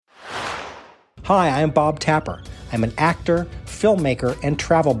Hi, I'm Bob Tapper. I'm an actor, filmmaker, and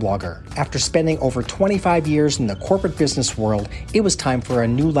travel blogger. After spending over 25 years in the corporate business world, it was time for a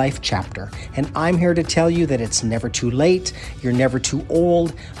new life chapter. And I'm here to tell you that it's never too late, you're never too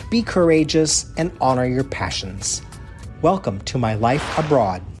old, be courageous, and honor your passions. Welcome to my life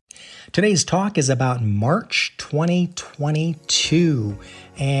abroad. Today's talk is about March 2022,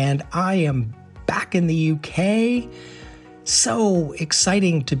 and I am back in the UK. So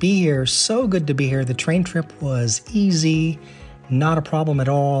exciting to be here. So good to be here. The train trip was easy, not a problem at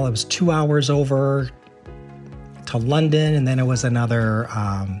all. It was 2 hours over to London, and then it was another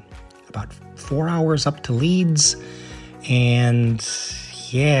about 4 hours up to Leeds. And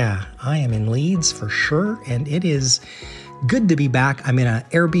yeah, I am in Leeds for sure, and it is good to be back. I'm in an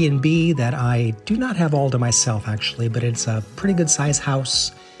Airbnb that I do not have all to myself, actually, but it's a pretty good size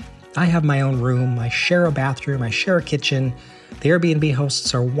house. I have my own room. I share a bathroom. I share a kitchen. The Airbnb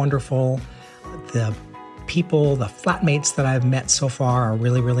hosts are wonderful. The people, the flatmates that I've met so far are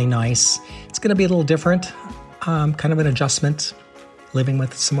really, really nice. It's going to be a little different, kind of an adjustment, living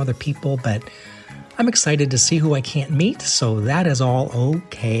with some other people, but I'm excited to see who I can't meet, so that is all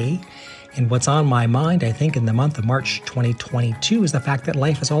okay. And what's on my mind, I think, in the month of March 2022 is the fact that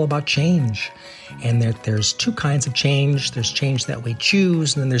life is all about change. And there's two kinds of change. There's change that we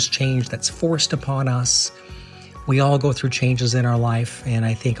choose, and then there's change that's forced upon us. We all go through changes in our life, and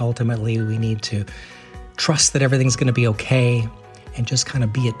I think ultimately we need to trust that everything's going to be okay and just kind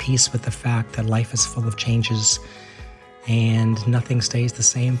of be at peace with the fact that life is full of changes and nothing stays the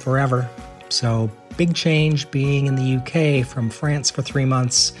same forever. So big change being in the UK from France for 3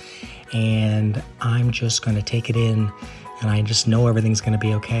 months. And I'm just going to take it in, and I just know everything's going to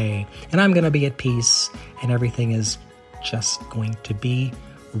be okay. And I'm going to be at peace, and everything is just going to be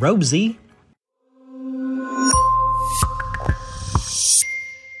rosy.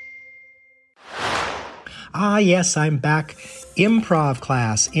 Yes, I'm back. Improv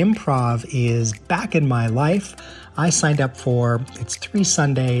class. Improv is back in my life. I signed up for, it's 3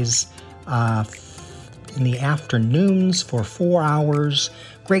 Sundays in the afternoons for 4 hours.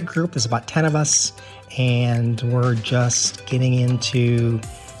 Great group. There's about 10 of us, and we're just getting into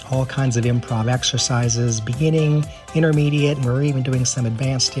all kinds of improv exercises, beginning, intermediate, and we're even doing some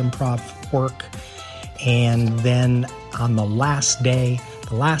advanced improv work. And then on the last day,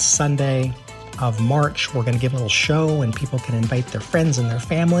 the last Sunday of March, we're going to give a little show, and people can invite their friends and their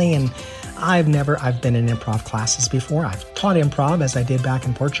family. And I've been in improv classes before. I've taught improv, as I did back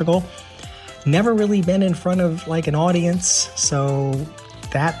in Portugal. Never really been in front of like an audience, so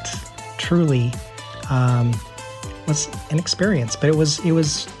that truly was an experience. But it was,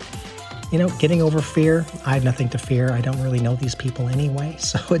 getting over fear. I had nothing to fear. I don't really know these people anyway,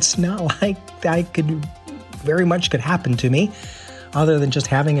 so it's not like very much could happen to me, other than just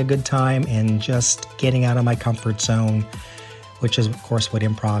having a good time and just getting out of my comfort zone, which is, of course, what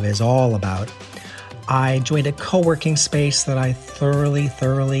improv is all about. I joined a co-working space that I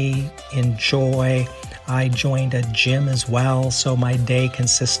thoroughly enjoy. I joined a gym as well, so my day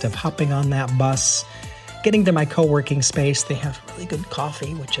consists of hopping on that bus, getting to my co-working space. They have really good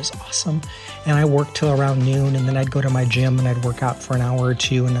coffee, which is awesome, and I work till around noon, and then I'd go to my gym and I'd work out for an hour or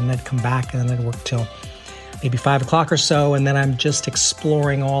two, and then I'd come back and then I'd work till maybe 5 o'clock or so, and then I'm just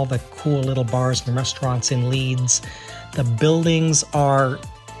exploring all the cool little bars and restaurants in Leeds. The buildings are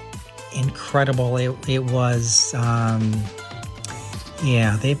incredible. It was...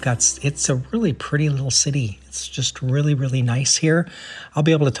 it's a really pretty little city. It's just really, really nice here. I'll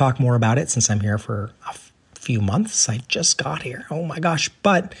be able to talk more about it since I'm here for a few months. I just got here. Oh my gosh.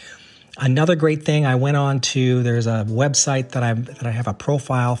 But another great thing, I went on to, there's a website that I have a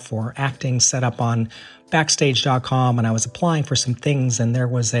profile for acting set up on backstage.com, and I was applying for some things, and there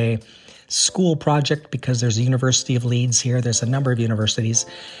was a school project because there's a University of Leeds here. There's a number of universities.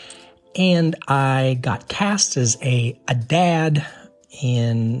 And I got cast as a dad,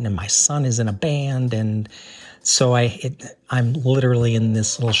 and my son is in a band, and so I'm literally in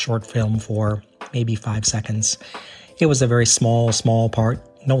this little short film for maybe 5 seconds. It was a very small part,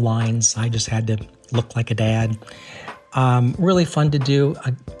 no lines. I just had to look like a dad. Really fun to do.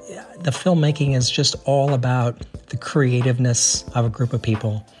 The filmmaking is just all about the creativeness of a group of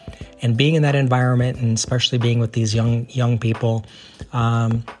people, and being in that environment, and especially being with these young people.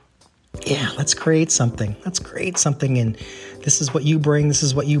 Let's create something. And this is what you bring, this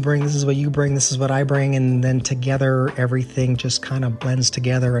is what you bring, this is what you bring, this is what I bring. And then together, everything just kind of blends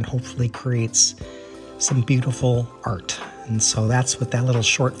together and hopefully creates some beautiful art. And so that's what that little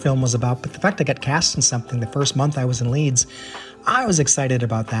short film was about. But the fact I got cast in something the first month I was in Leeds, I was excited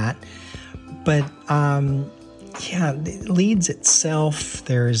about that. But Yeah, Leeds itself,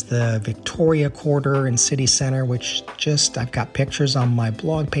 there's the Victoria Quarter and City Center, which I've got pictures on my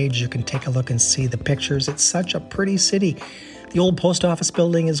blog page. You can take a look and see the pictures. It's such a pretty city. The old post office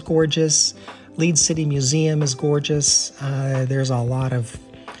building is gorgeous. Leeds City Museum is gorgeous. There's a lot of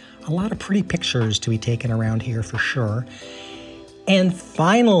pretty pictures to be taken around here for sure. And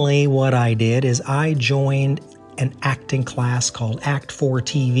finally, what I did is I joined an acting class called Ep3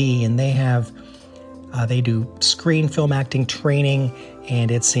 TV, and they do screen film acting training, and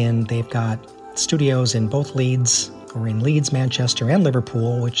they've got studios in both Leeds, Manchester, and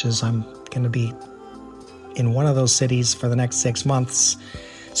Liverpool, which is I'm going to be in one of those cities for the next 6 months.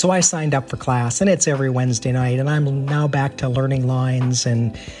 So I signed up for class, and it's every Wednesday night, and I'm now back to learning lines,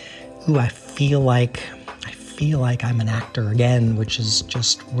 and I feel like I'm an actor again, which is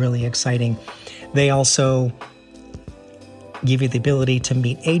just really exciting. They also give you the ability to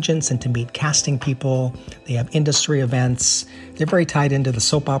meet agents and to meet casting people. They have industry events. They're very tied into the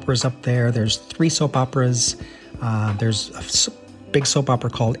soap operas up there. There's 3 soap operas. There's a big soap opera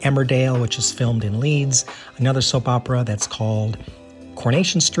called Emmerdale, which is filmed in Leeds. Another soap opera that's called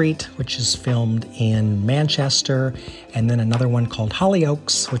Coronation Street, which is filmed in Manchester. And then another one called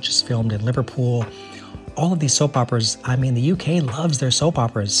Hollyoaks, which is filmed in Liverpool. All of these soap operas, the UK loves their soap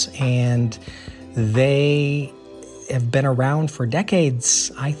operas, and they have been around for decades.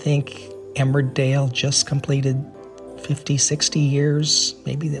 I think Emmerdale just completed 50, 60 years.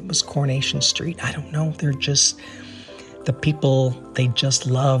 Maybe that was Coronation Street. I don't know. They're just, the people, they just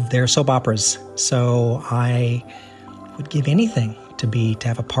love their soap operas. So I would give anything to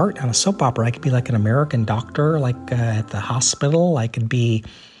have a part on a soap opera. I could be like an American doctor, at the hospital. I could be,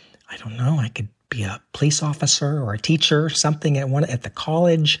 I could be a police officer or a teacher, something at the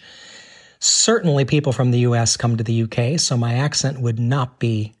college. Certainly people from the U.S. come to the UK, so my accent would not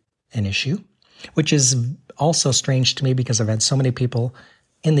be an issue, which is also strange to me because I've had so many people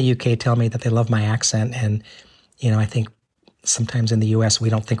in the UK tell me that they love my accent. And, I think sometimes in the U.S. we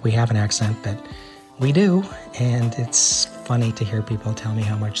don't think we have an accent, but we do. And it's funny to hear people tell me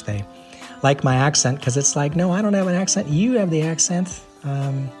how much they like my accent, because it's like, no, I don't have an accent. You have the accent.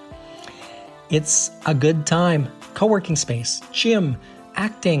 It's a good time. Co-working space, gym,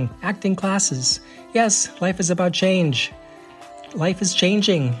 acting classes. Yes, life is about change. Life is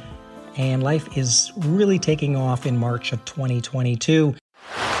changing, and life is really taking off in March of 2022.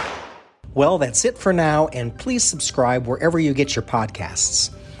 Well, that's it for now, and please subscribe wherever you get your podcasts.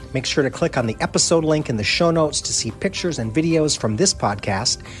 Make sure to click on the episode link in the show notes to see pictures and videos from this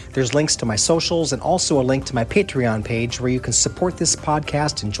podcast. There's links to my socials and also a link to my Patreon page where you can support this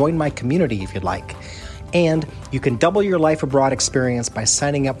podcast and join my community if you'd like. And you can double your life abroad experience by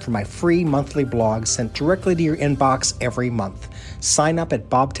signing up for my free monthly blog sent directly to your inbox every month. Sign up at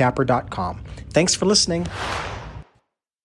bobtapper.com. Thanks for listening.